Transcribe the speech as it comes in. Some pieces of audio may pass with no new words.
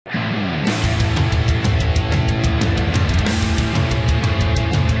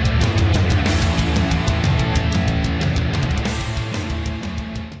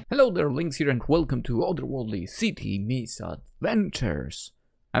Hello there, Lynx here, and welcome to Otherworldly City Misadventures.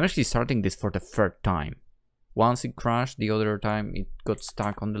 I'm actually starting this for the third time. Once it crashed, the other time it got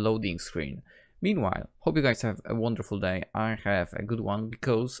stuck on the loading screen. Meanwhile, hope you guys have a wonderful day. I have a good one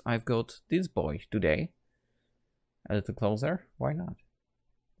because I've got this boy today. A little closer, why not?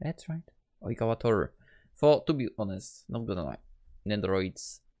 That's right, Oikawator. For, to be honest, not gonna lie,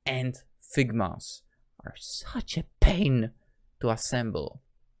 Nendoroids and Figmas are such a pain to assemble.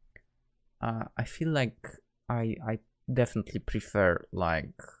 I feel like I definitely prefer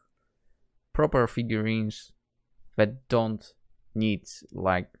like proper figurines that don't need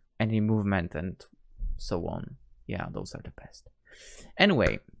like any movement and so on. Yeah, those are the best.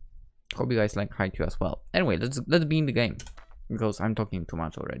 Anyway, hope you guys like Haikyuu as well. Anyway, let's be in the game because I'm talking too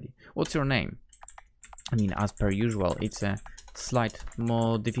much already. What's your name? I mean, as per usual, it's a slight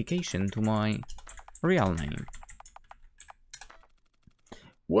modification to my real name.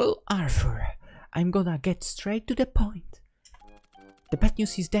 Well, Arthur, I'm gonna get straight to the point. The bad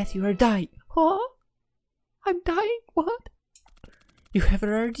news is that you are dying. Huh? I'm dying? What? You have a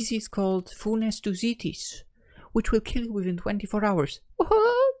rare disease called fullness to zitis, which will kill you within 24 hours. What?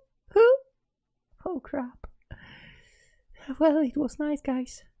 Huh? Oh crap. Well, it was nice,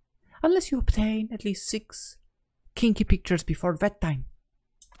 guys. Unless you obtain at least 6 kinky pictures before that time.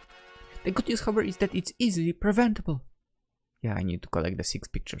 The good news, however, is that it's easily preventable. Yeah, I need to collect the 6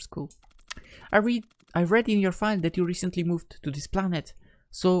 pictures, cool. I read in your file that you recently moved to this planet,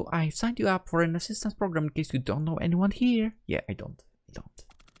 so I've signed you up for an assistance program in case you don't know anyone here. Yeah, I don't.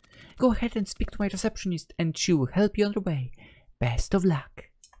 Go ahead and speak to my receptionist and she will help you on the way. Best of luck.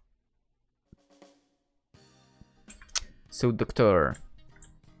 So, doctor,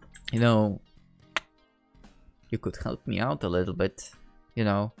 you know, you could help me out a little bit, you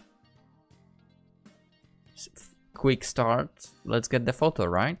know. Quick start, let's get the photo,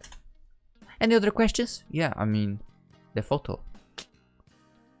 right? Any other questions? Yeah, I mean, the photo.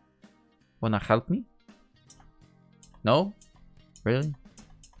 Wanna help me? No? Really?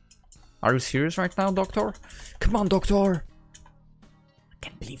 Are you serious right now, doctor? Come on, doctor! I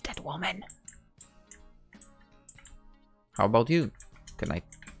can't believe that woman. How about you? Can I...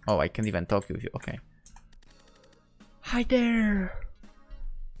 Oh, I can't even talk with you, okay. Hi there!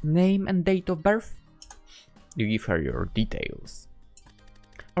 Name and date of birth? You give her your details.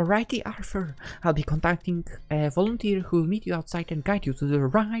 Alrighty, Arthur. I'll be contacting a volunteer who will meet you outside and guide you to the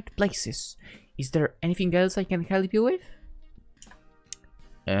right places. Is there anything else I can help you with?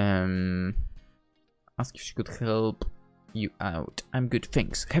 Ask if she could help you out. I'm good,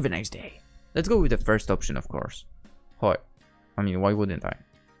 thanks. Have a nice day. Let's go with the first option, of course. What? I mean, why wouldn't I?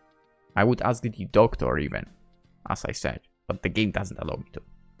 I would ask the doctor even, as I said, but the game doesn't allow me to.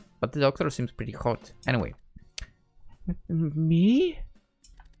 But the doctor seems pretty hot. Anyway. Me?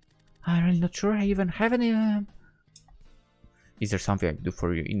 I'm really not sure I even have any... Is there something I can do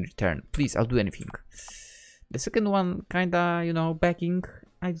for you in return? Please, I'll do anything. The second one, kinda, you know, begging.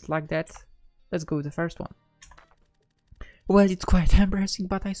 I just like that. Let's go with the first one. Well, it's quite embarrassing,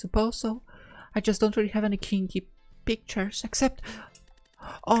 but I suppose so. I just don't really have any kinky pictures, except...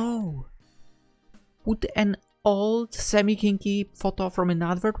 Oh! Would an old semi-kinky photo from an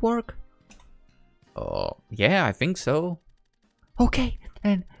advert work? Oh, yeah, I think so. Okay,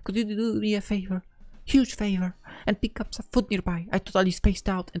 and could you do me a favor? Huge favor, and pick up some food nearby. I totally spaced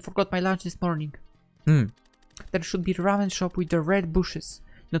out and forgot my lunch this morning. There should be a ramen shop with the red bushes.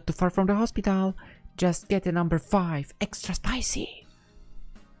 Not too far from the hospital. Just get a number 5, extra spicy.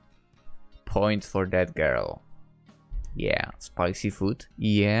 Points for that girl. Yeah, spicy food.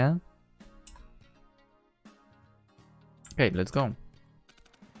 Yeah. Okay, let's go.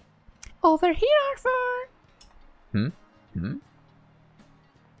 Over here, Arthur!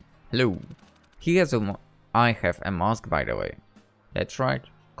 Hello. He has a I have a mask, by the way. That's right.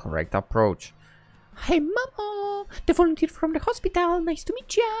 Correct approach. Hey, Mama! The volunteer from the hospital. Nice to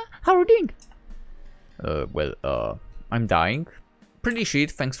meet ya. How are you doing? Well, I'm dying. Pretty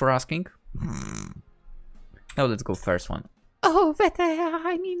shit, thanks for asking. Now let's go first one. Oh, that,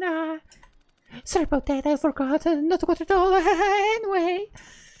 sorry about that, I forgot. Not what at all. Anyway...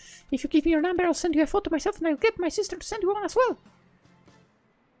 If you give me your number, I'll send you a photo myself and I'll get my sister to send you one as well.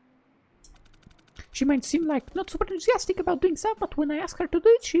 She might seem like not super enthusiastic about doing stuff, but when I ask her to do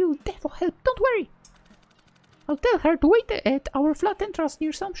it, she'll definitely help. Don't worry. I'll tell her to wait at our flat entrance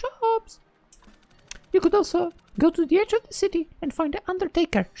near some shops. You could also go to the edge of the city and find the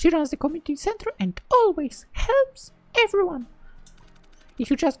Undertaker. She runs the community center and always helps everyone. If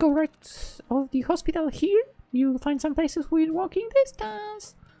you just go right of the hospital here, you'll find some places within walking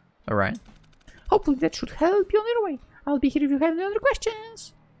distance. Alright. Hopefully that should help you on your way. I'll be here if you have any other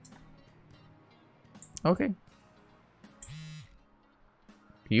questions. Okay.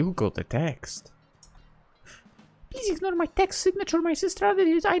 You got the text. Please ignore my text signature. My sister added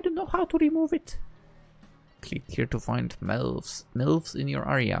it. I don't know how to remove it. Click here to find MILFs in your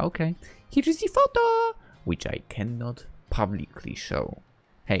area. Okay. Here is the photo, which I cannot publicly show.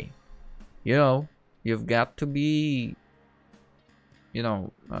 Hey, you know, you've got to be, you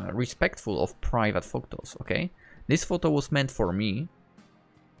know, respectful of private photos, okay? This photo was meant for me,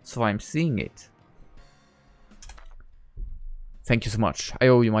 so I'm seeing it. Thank you so much. I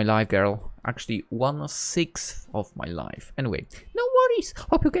owe you my life, girl. Actually, 1/6 of my life. Anyway, no worries.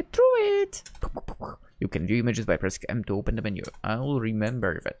 Hope you get through it. You can view images by pressing M to open the menu. I'll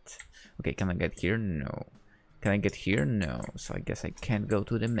remember that. Okay, can I get here? No. Can I get here? No. So I guess I can't go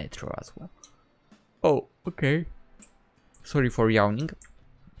to the metro as well. Oh, okay. Sorry for yawning.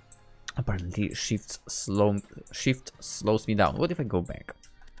 Apparently, shift slows me down. What if I go back?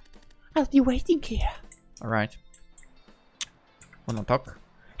 I'll be waiting here. Alright. Wanna talk?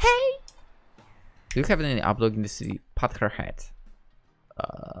 Hey! Do you have any upload in the city? Pat her head.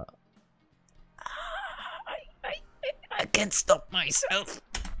 I can't stop myself.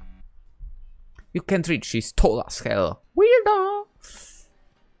 You can't reach. She's tall as hell. Weirdo.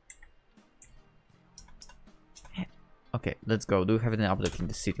 Okay, let's go. Do you have any upload in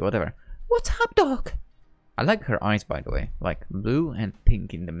the city? Whatever. What's up, dog? I like her eyes, by the way. Like blue and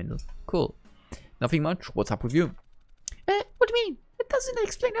pink in the middle. Cool. Nothing much. What's up with you? What do you mean? It doesn't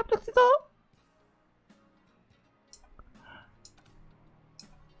explain upload at all.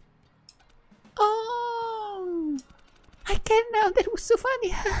 Oh, I can now. That was so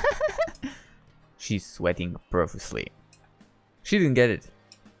funny. She's sweating profusely. She didn't get it.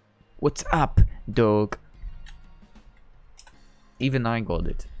 What's up, dog? Even I got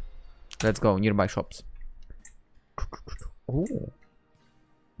it. Let's go. Nearby shops. Oh.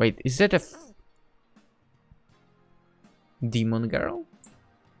 Wait, is that a demon girl?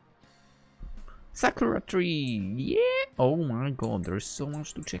 Sakura tree. Yeah. Oh my god, there's so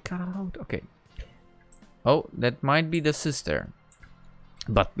much to check out. Okay. Oh, that might be the sister.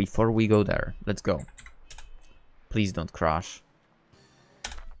 But before we go there, let's go. Please don't crash.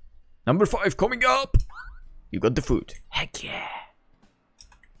 Number 5 coming up. You got the food. Heck yeah.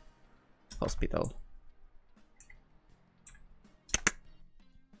 Hospital.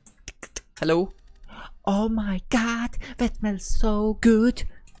 Hello. Oh my god, that smells so good.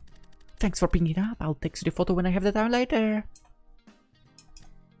 Thanks for picking it up. I'll text you the photo when I have the time later.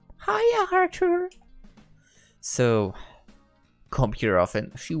 Hiya, Archer. So, come here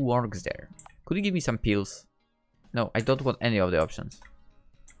often. She works there. Could you give me some pills? No, I don't want any of the options.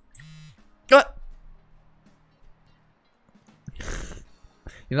 Ah!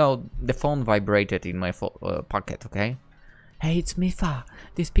 You know, the phone vibrated in my pocket, okay? Hey, it's Mifa.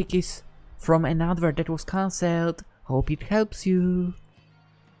 This pic is from an advert that was cancelled. Hope it helps you.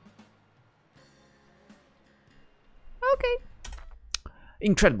 Okay.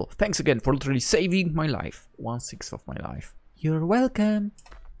 Incredible. Thanks again for literally saving my life. 1/6 of my life. You're welcome.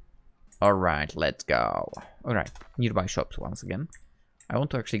 Alright, let's go. Alright, nearby shops once again. I want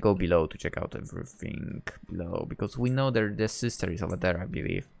to actually go below to check out everything below, because we know that the sister is over there, I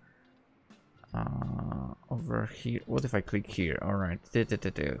believe. Over here. What if I click here? Alright.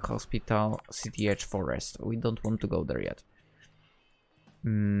 Hospital, City Edge Forest. We don't want to go there yet.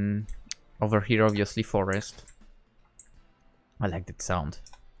 Over here, obviously, forest. I like that sound.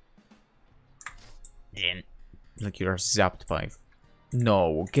 Like you're zapped by...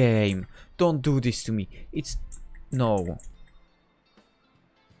 No, game. Don't do this to me. It's... No.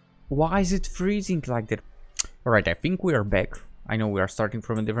 Why is it freezing like that? Alright, I think we are back. I know we are starting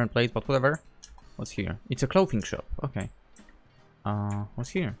from a different place, but whatever. What's here? It's a clothing shop. Okay.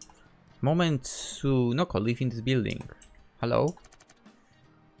 What's here? Moment to Noko live in this building. Hello?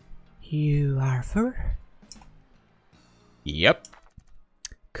 You Arthur? Yep.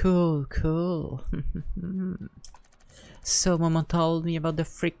 Cool, cool. So Mama told me about the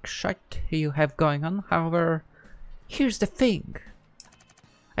freak shit you have going on. However, here's the thing.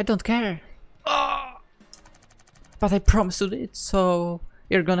 I don't care. But I promised you it, so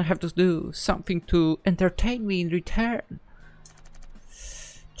you're gonna have to do something to entertain me in return.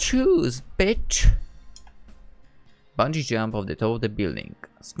 Choose, bitch. Bungee jump off the top of the building.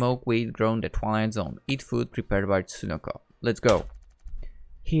 Smoke weed grown in the Twilight Zone. Eat food prepared by Tsunoko. Let's go.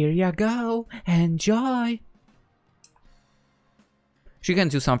 Here ya go. Enjoy. She can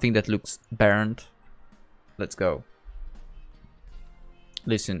do something that looks burned. Let's go.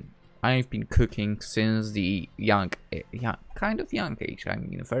 Listen, I've been cooking since the kind of young age. I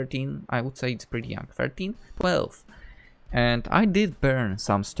mean, 13, I would say it's pretty young. 13, 12. And I did burn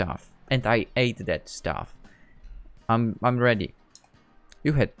some stuff. and I ate that stuff. I'm ready.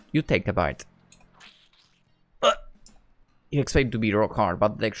 You take a bite. You expect it to be rock hard,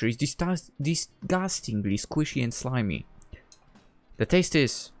 but the texture is disgustingly squishy and slimy. The taste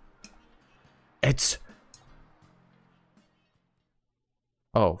is... It's...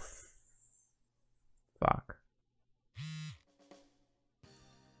 Oh. Fuck.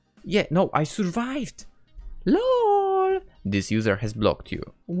 Yeah, no, I survived! LOL! This user has blocked you.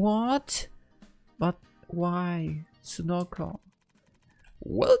 What? But why, Sunoko?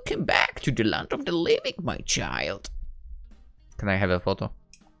 Welcome back to the land of the living, my child. Can I have a photo?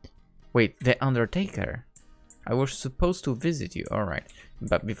 Wait, the Undertaker. I was supposed to visit you, alright.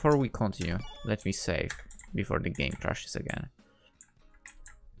 But before we continue, let me save before the game crashes again.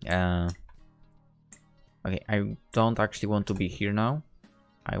 Okay, I don't actually want to be here now.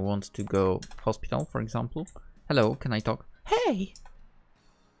 I want to go hospital, for example. Hello, can I talk? Hey!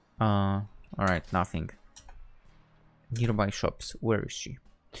 Alright, nothing. Nearby shops. Where is she?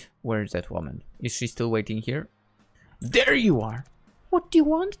 Where is that woman? Is she still waiting here? There you are! What do you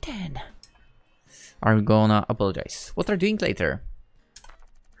want then? Are you gonna apologize? What are you doing later?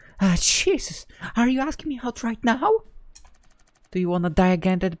 Jesus! Are you asking me out right now? Do you wanna die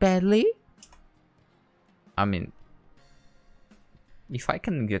again that badly? I mean... If I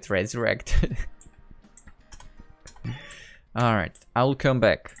can get resurrected... Alright, I'll come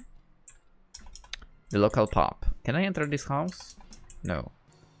back. The local pub. Can I enter this house? No.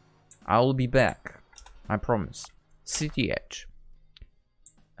 I'll be back. I promise. City Edge.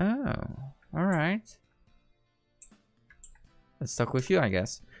 Oh, alright. Let's talk with you, I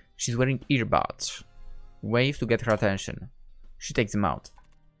guess. She's wearing earbuds. Wave to get her attention. She takes them out.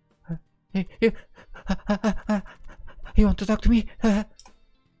 You want to talk to me?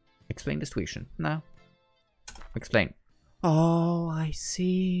 Explain the situation. No. Explain. Oh, I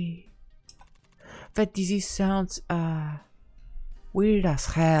see. That disease sounds, weird as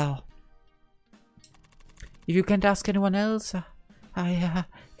hell. If you can't ask anyone else, I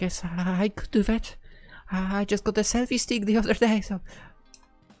guess I could do that. I just got a selfie stick the other day, so...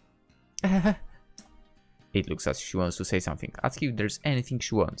 It looks as if she wants to say something. Ask if there's anything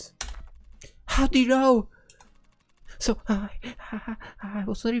she wants. How do you know? So, I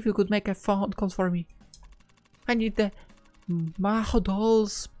was wondering if you could make a phone call for me. I need the Maho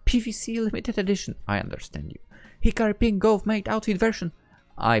Dolls PVC limited edition. I understand you. Hikari Pink Golf made outfit version.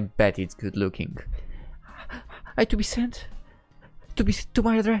 I bet it's good looking. To be sent to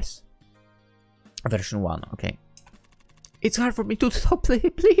my address. Version 1, okay. It's hard for me to stop,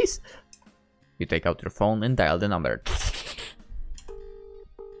 please. You take out your phone and dial the number.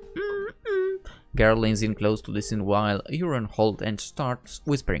 Girl leans in close to listen while you're on hold and starts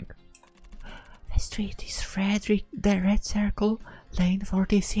whispering. The street is Frederick, the red circle, lane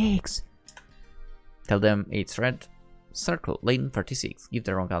 46. Tell them it's red circle, lane 36. Give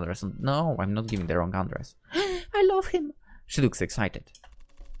the wrong address. No, I'm not giving the wrong address. I love him. She looks excited.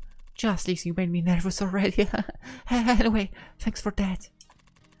 Just listen, you made me nervous already. Anyway, thanks for that.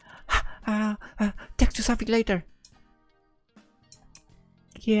 Text you something later.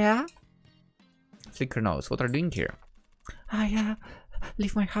 Yeah? Flicker knows. What are you doing here? I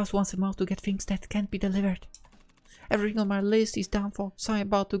leave my house once a month to get things that can't be delivered. Everything on my list is down for, so I'm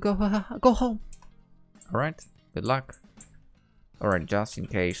about to go home. Alright, good luck. Alright, just in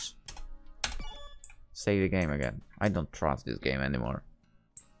case. Save the game again. I don't trust this game anymore.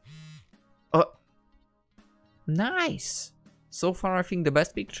 Oh! Nice! So far I think the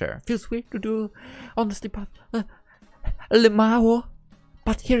best picture. Feels weird to do, honestly, but... Lemao!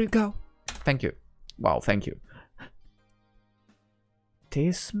 But here you go. Thank you. Wow, thank you.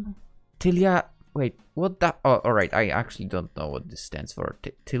 Tism? Tilia... Wait, what that... Oh, alright, I actually don't know what this stands for.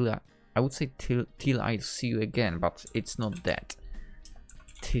 Tilia... I would say till I see you again, but it's not that.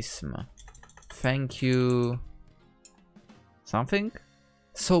 Tism. Thank you... Something?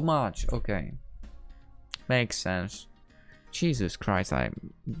 So much, okay. Makes sense. Jesus Christ,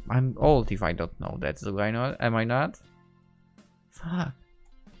 I'm old if I don't know that. Do I know? Am I not? Fuck.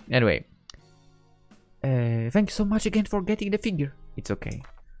 Anyway. Thank you so much again for getting the figure. It's okay.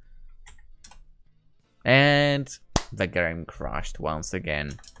 And the game crashed once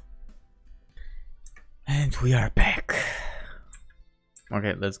again. And we are back.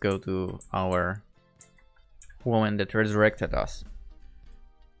 Okay, let's go to our woman that resurrected us.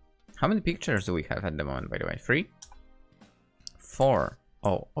 How many pictures do we have at the moment, by the way? 3? 4.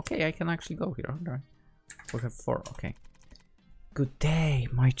 Oh, okay, I can actually go here. Right. We have 4, okay. Good day,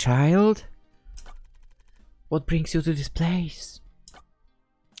 my child. What brings you to this place?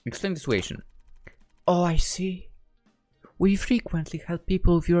 Explain the situation. Oh, I see. We frequently help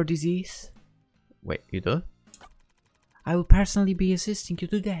people with your disease. Wait, you do? I will personally be assisting you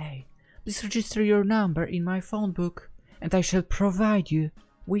today. Please register your number in my phone book, and I shall provide you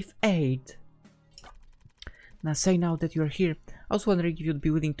with aid. Now say now that you are here, I was wondering if you'd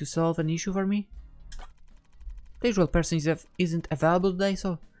be willing to solve an issue for me? The usual person isn't available today,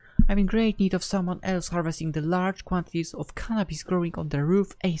 so I'm in great need of someone else harvesting the large quantities of cannabis growing on the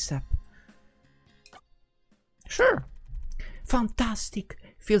roof ASAP. Sure. Fantastic.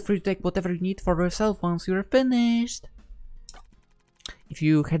 Feel free to take whatever you need for yourself once you're finished. If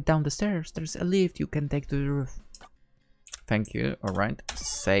you head down the stairs, there's a lift you can take to the roof. Thank you. Alright.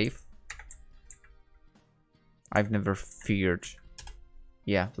 Safe. I've never feared.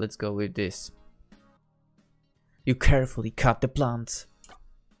 Yeah, let's go with this. You carefully cut the plants.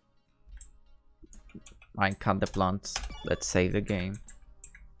 I cut the plants. Let's save the game.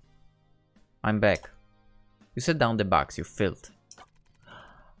 I'm back. You set down the box you filled.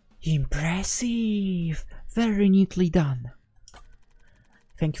 Impressive! Very neatly done.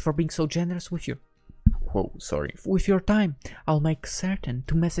 Thank you for being so generous with with your time. I'll make certain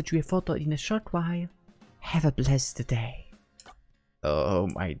to message you a photo in a short while. Have a blessed day. Oh,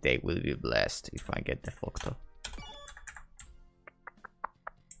 my day will be blessed if I get the photo.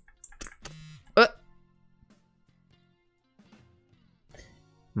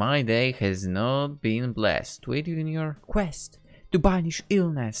 My day has not been blessed with you in your quest to banish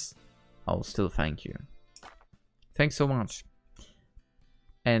illness. I'll still thank you. Thanks so much.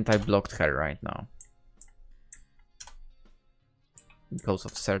 And I blocked her right now. Because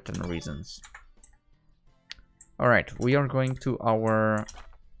of certain reasons. Alright, we are going to our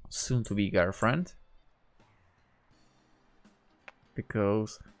soon-to-be girlfriend.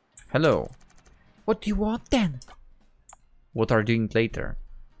 Because... Hello. What do you want then? What are you doing later?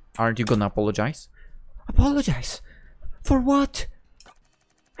 Aren't you gonna apologize? Apologize? For what?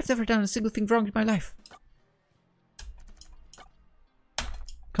 I've never done a single thing wrong in my life.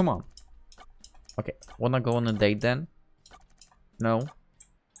 Come on. Okay, wanna go on a date then? No?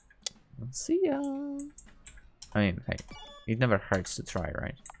 See ya. I mean, hey, it never hurts to try,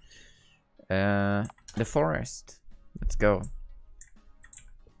 right? The forest. Let's go.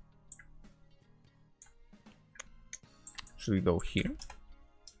 Should we go here?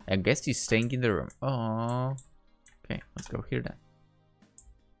 I guess he's staying in the room. Oh, okay, let's go here then.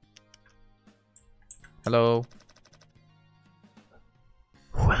 Hello.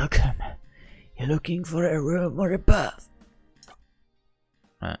 Welcome. You're looking for a room or a bath?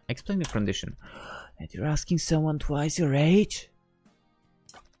 Explain the condition. And you're asking someone twice your age?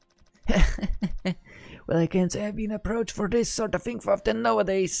 Well, I can't say I've been approached for this sort of thing often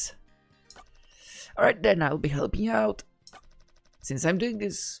nowadays. Alright then, I'll be helping you out. Since I'm doing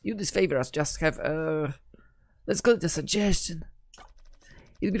you this favor, I'll just have let's call it a suggestion.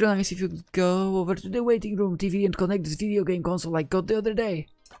 It'd be nice if you could go over to the waiting room TV and connect this video game console I got the other day.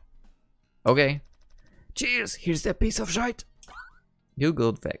 Okay. Cheers, here's the piece of shite. You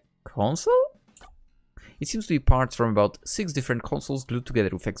got the console? It seems to be parts from about 6 different consoles glued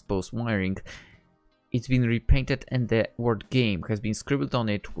together with exposed wiring. It's been repainted and the word game has been scribbled on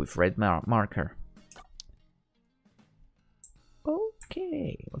it with red marker.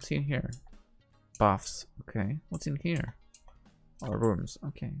 Okay, what's in here? Buffs. Okay, what's in here? Or rooms.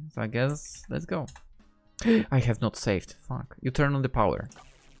 Okay, so I guess let's go. I have not saved. Fuck. You turn on the power.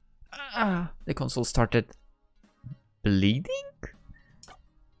 The console started bleeding?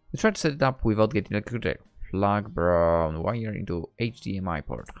 You try to set it up without getting electrocuted. Plug brown wire into HDMI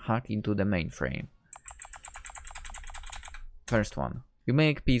port. Hack into the mainframe. First one. You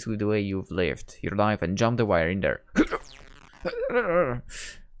make peace with the way you've lived your life and jump the wire in there.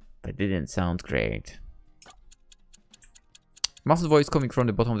 That didn't sound great. Muffled voice coming from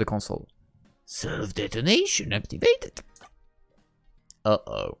the bottom of the console. Self-detonation activated.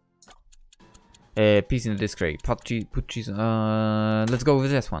 Uh-oh. Piece in the disk tray. Put cheese. Let's go with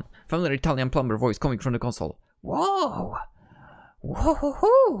this one. Familiar Italian plumber voice coming from the console. Whoa!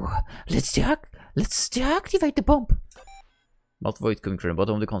 Whoa! Let's deactivate the bomb. Muffled voice coming from the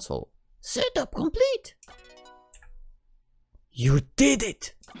bottom of the console. Setup complete. You did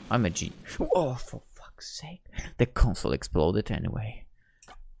it! I'm a G. Oh, for fuck's sake. The console exploded anyway.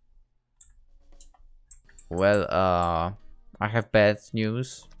 Well, I have bad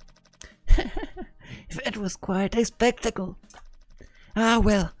news. That was quite a spectacle. Ah,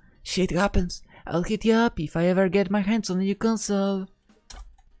 well, shit happens. I'll hit you up if I ever get my hands on a new console.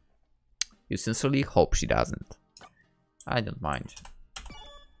 You sincerely hope she doesn't. I don't mind.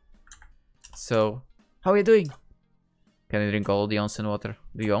 So, how are you doing? Can I drink all the onsen water?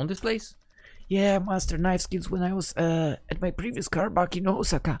 Do you own this place? Yeah, I mastered knife skills when I was at my previous car back in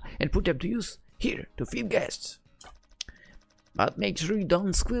Osaka and put them to use here to feed guests. But make sure you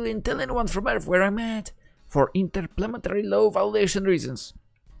don't squeal and tell anyone from Earth where I'm at, for interplanetary low validation reasons.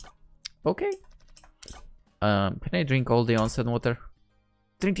 Okay. Can I drink all the onsen water?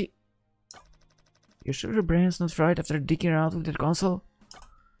 Drink it. You sure your brain's not fried after digging around with the console?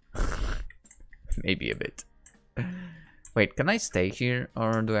 Maybe a bit. Wait, can I stay here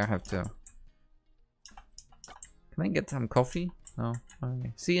or do I have to? Can I get some coffee? No.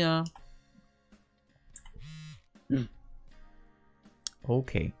 Okay. See ya.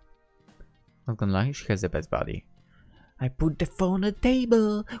 Okay. Not gonna lie, she has the best body. I put the phone on the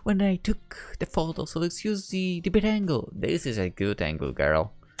table when I took the photo, so excuse the bad angle. This is a good angle,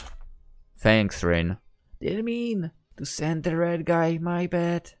 girl. Thanks, Rin. Didn't mean to send the red guy, my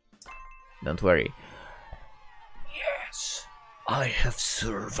bad. Don't worry. Yes, I have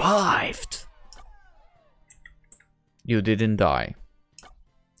survived. You didn't die.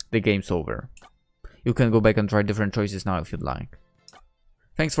 The game's over. You can go back and try different choices now if you'd like.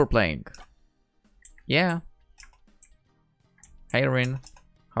 Thanks for playing. Yeah. Hey Rin,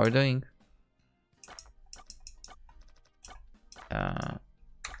 how are you doing?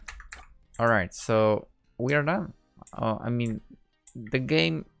 Alright, so we are done. I mean, the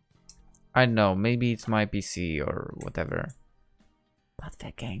game, I don't know, maybe it's my PC or whatever. But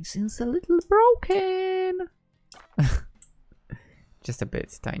the game seems a little broken. Just a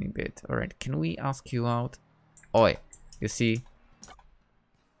bit, tiny bit. Alright, can we ask you out? Oi, you see?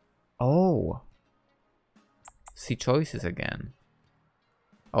 Oh. See choices again.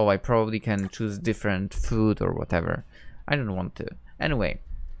 Oh, I probably can choose different food or whatever. I don't want to. Anyway,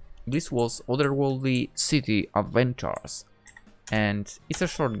 this was Otherworldly City Adventures. And it's a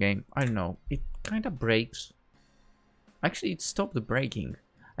short game. I don't know. It kind of breaks. Actually, it stopped breaking.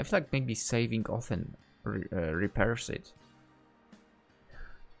 I feel like maybe saving often repairs it.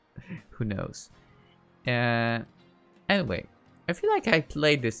 Who knows? Anyway, I feel like I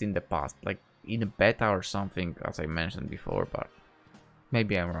played this in the past, like in a beta or something, as I mentioned before, but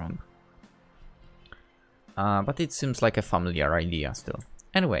maybe I'm wrong. But it seems like a familiar idea still.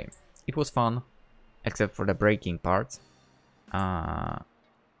 Anyway, it was fun, except for the breaking part.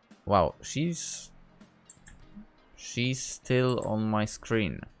 Wow, she's still on my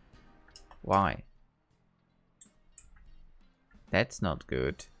screen. Why? That's not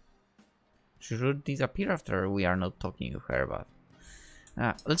good. She should disappear after we are not talking to her, but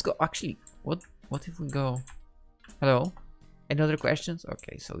let's go. Actually, what if we go? Hello? Any other questions?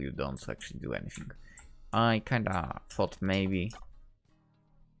 Okay, so you don't actually do anything. I kinda thought maybe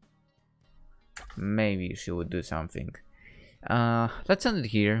she would do something. Let's end it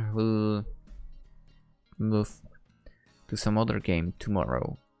here. We'll move to some other game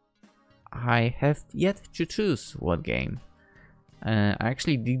tomorrow. I have yet to choose what game. I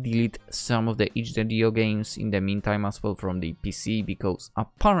actually did delete some of the itch.io games in the meantime as well from the PC, because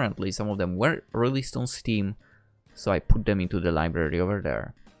apparently some of them were released on Steam, so I put them into the library over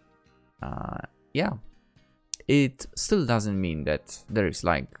there. Yeah, it still doesn't mean that there is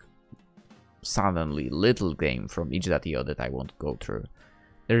like suddenly little game from itch.io that I won't go through.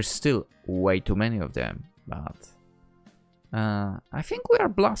 There's still way too many of them, but I think we are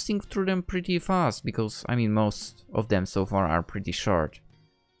blasting through them pretty fast, because I mean most of them so far are pretty short,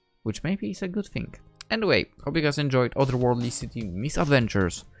 which maybe is a good thing. Anyway, hope you guys enjoyed Otherworldly City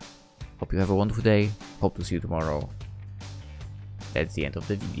Misadventures. Hope you have a wonderful day. Hope to see you tomorrow. That's the end of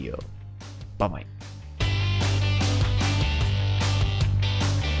the video. Bye bye.